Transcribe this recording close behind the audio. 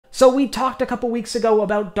So we talked a couple weeks ago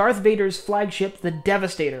about Darth Vader's flagship, the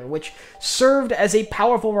Devastator, which served as a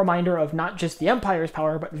powerful reminder of not just the Empire's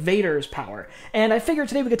power, but Vader's power. And I figured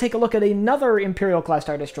today we could take a look at another Imperial-Class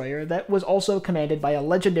Star Destroyer that was also commanded by a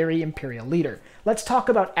legendary Imperial leader. Let's talk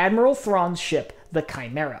about Admiral Thrawn's ship, the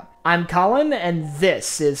Chimaera. I'm Colin, and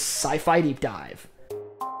this is Sci-Fi Deep Dive.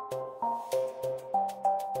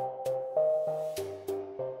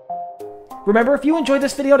 Remember, if you enjoyed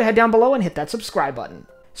this video, to head down below and hit that subscribe button.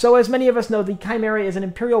 So, as many of us know, the Chimaera is an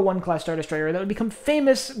Imperial-I Class Star Destroyer that would become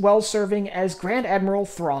famous while serving as Grand Admiral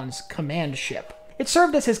Thrawn's command ship. It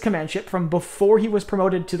served as his command ship from before he was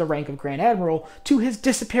promoted to the rank of Grand Admiral to his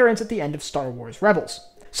disappearance at the end of Star Wars Rebels.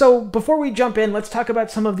 So, before we jump in, let's talk about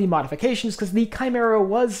some of the modifications, because the Chimaera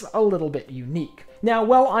was a little bit unique. Now,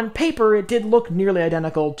 while on paper it did look nearly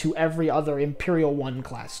identical to every other Imperial-I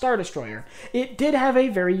Class Star Destroyer, it did have a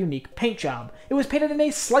very unique paint job. It was painted in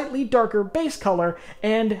a slightly darker base color,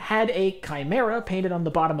 and had a Chimaera painted on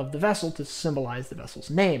the bottom of the vessel to symbolize the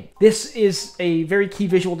vessel's name. This is a very key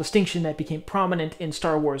visual distinction that became prominent in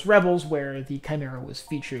Star Wars Rebels, where the Chimaera was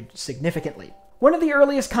featured significantly. One of the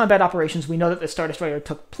earliest combat operations we know that the Star Destroyer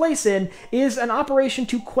took place in is an operation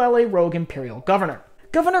to quell a rogue Imperial governor.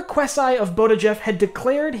 Governor Kwesi of Bottajef had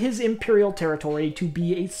declared his imperial territory to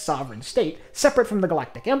be a sovereign state, separate from the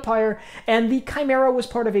Galactic Empire, and the Chimaera was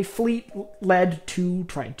part of a fleet led to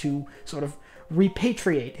try to sort of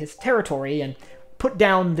repatriate his territory and put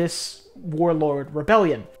down this warlord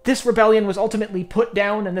rebellion. This rebellion was ultimately put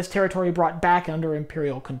down and this territory brought back under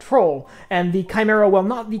Imperial control, and the Chimaera, while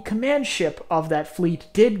not the command ship of that fleet,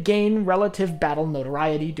 did gain relative battle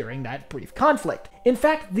notoriety during that brief conflict. In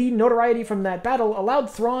fact, the notoriety from that battle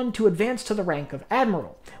allowed Thrawn to advance to the rank of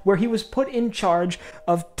Admiral, where he was put in charge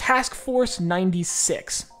of Task Force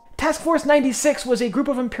 96. Task Force 96 was a group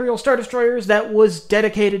of Imperial Star Destroyers that was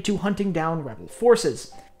dedicated to hunting down rebel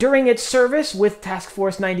forces. During its service with Task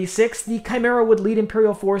Force 96, the Chimaera would lead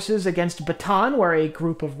Imperial forces against Bataan, where a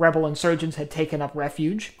group of rebel insurgents had taken up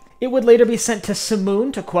refuge. It would later be sent to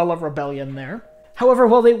Samoon to quell a rebellion there. However,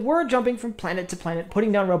 while they were jumping from planet to planet,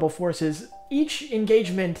 putting down rebel forces, each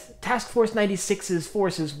engagement, Task Force 96's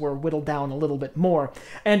forces were whittled down a little bit more,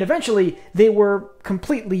 and eventually they were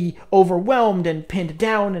completely overwhelmed and pinned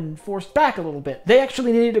down and forced back a little bit. They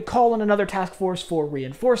actually needed to call in another task force for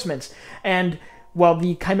reinforcements, and while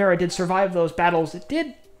the Chimaera did survive those battles, it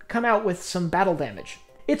did come out with some battle damage.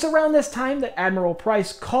 It's around this time that Admiral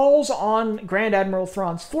Price calls on Grand Admiral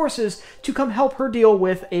Thrawn's forces to come help her deal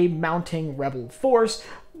with a mounting rebel force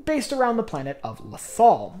based around the planet of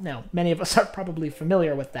Lothal. Now, many of us are probably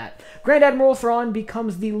familiar with that. Grand Admiral Thrawn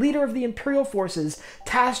becomes the leader of the Imperial forces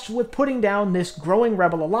tasked with putting down this growing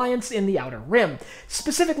rebel alliance in the Outer Rim,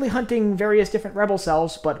 specifically hunting various different rebel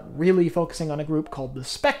cells, but really focusing on a group called the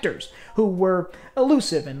Spectres, who were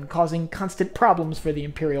elusive and causing constant problems for the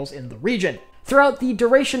Imperials in the region. Throughout the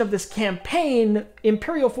duration of this campaign,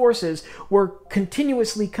 Imperial forces were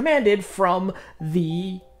continuously commanded from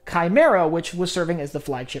the Chimaera, which was serving as the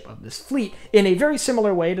flagship of this fleet, in a very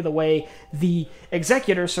similar way to the way the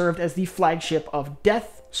Executor served as the flagship of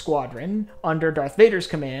Death Squadron under Darth Vader's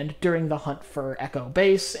command during the hunt for Echo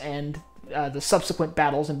Base and the subsequent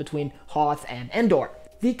battles in between Hoth and Endor.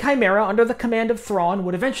 The Chimaera, under the command of Thrawn,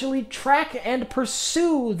 would eventually track and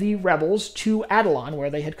pursue the rebels to Atollon,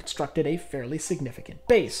 where they had constructed a fairly significant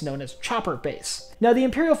base, known as Chopper Base. Now, the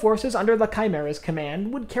Imperial forces, under the Chimaera's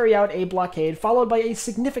command, would carry out a blockade followed by a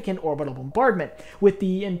significant orbital bombardment, with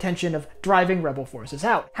the intention of driving rebel forces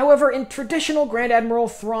out. However, in traditional Grand Admiral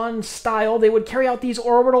Thrawn style, they would carry out these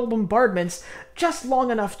orbital bombardments just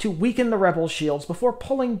long enough to weaken the rebel shields before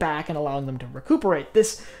pulling back and allowing them to recuperate.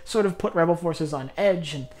 This sort of put rebel forces on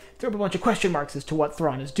edge and threw up a bunch of question marks as to what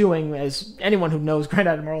Thrawn is doing. As anyone who knows Grand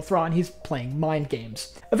Admiral Thrawn, he's playing mind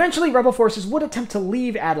games. Eventually, rebel forces would attempt to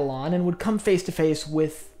leave Atollon and would come face to face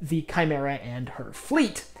with the Chimaera and her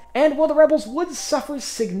fleet. And while the rebels would suffer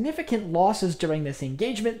significant losses during this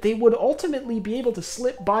engagement, they would ultimately be able to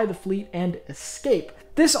slip by the fleet and escape.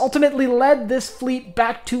 This ultimately led this fleet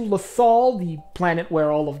back to Lothal, the planet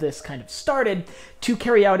where all of this kind of started, to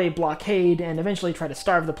carry out a blockade and eventually try to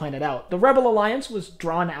starve the planet out. The Rebel Alliance was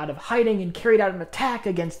drawn out of hiding and carried out an attack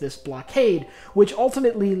against this blockade, which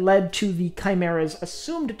ultimately led to the Chimaera's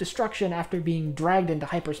assumed destruction after being dragged into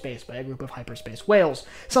hyperspace by a group of hyperspace whales,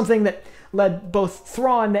 something that led both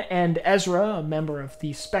Thrawn and Ezra, a member of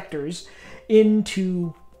the Spectres,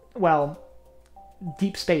 into, well,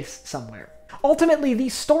 deep space somewhere. Ultimately, the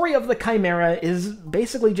story of the Chimaera is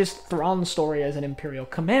basically just Thrawn's story as an Imperial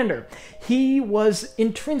commander. He was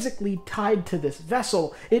intrinsically tied to this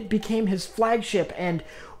vessel. It became his flagship, and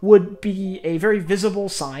would be a very visible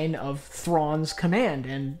sign of Thrawn's command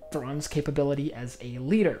and Thrawn's capability as a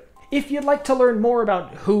leader. If you'd like to learn more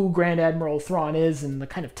about who Grand Admiral Thrawn is and the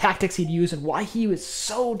kind of tactics he'd use and why he was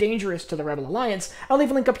so dangerous to the Rebel Alliance, I'll leave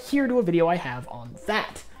a link up here to a video I have on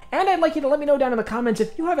that. And I'd like you to let me know down in the comments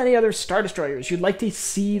if you have any other Star Destroyers you'd like to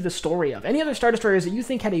see the story of. Any other Star Destroyers that you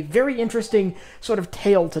think had a very interesting sort of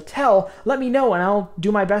tale to tell, let me know and I'll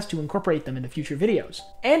do my best to incorporate them into future videos.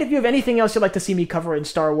 And if you have anything else you'd like to see me cover in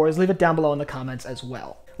Star Wars, leave it down below in the comments as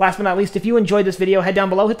well. Last but not least, if you enjoyed this video, head down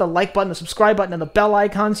below, hit the like button, the subscribe button, and the bell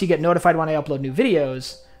icon so you get notified when I upload new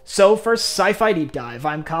videos. So for Sci-Fi Deep Dive,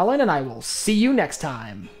 I'm Colin, and I will see you next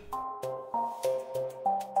time.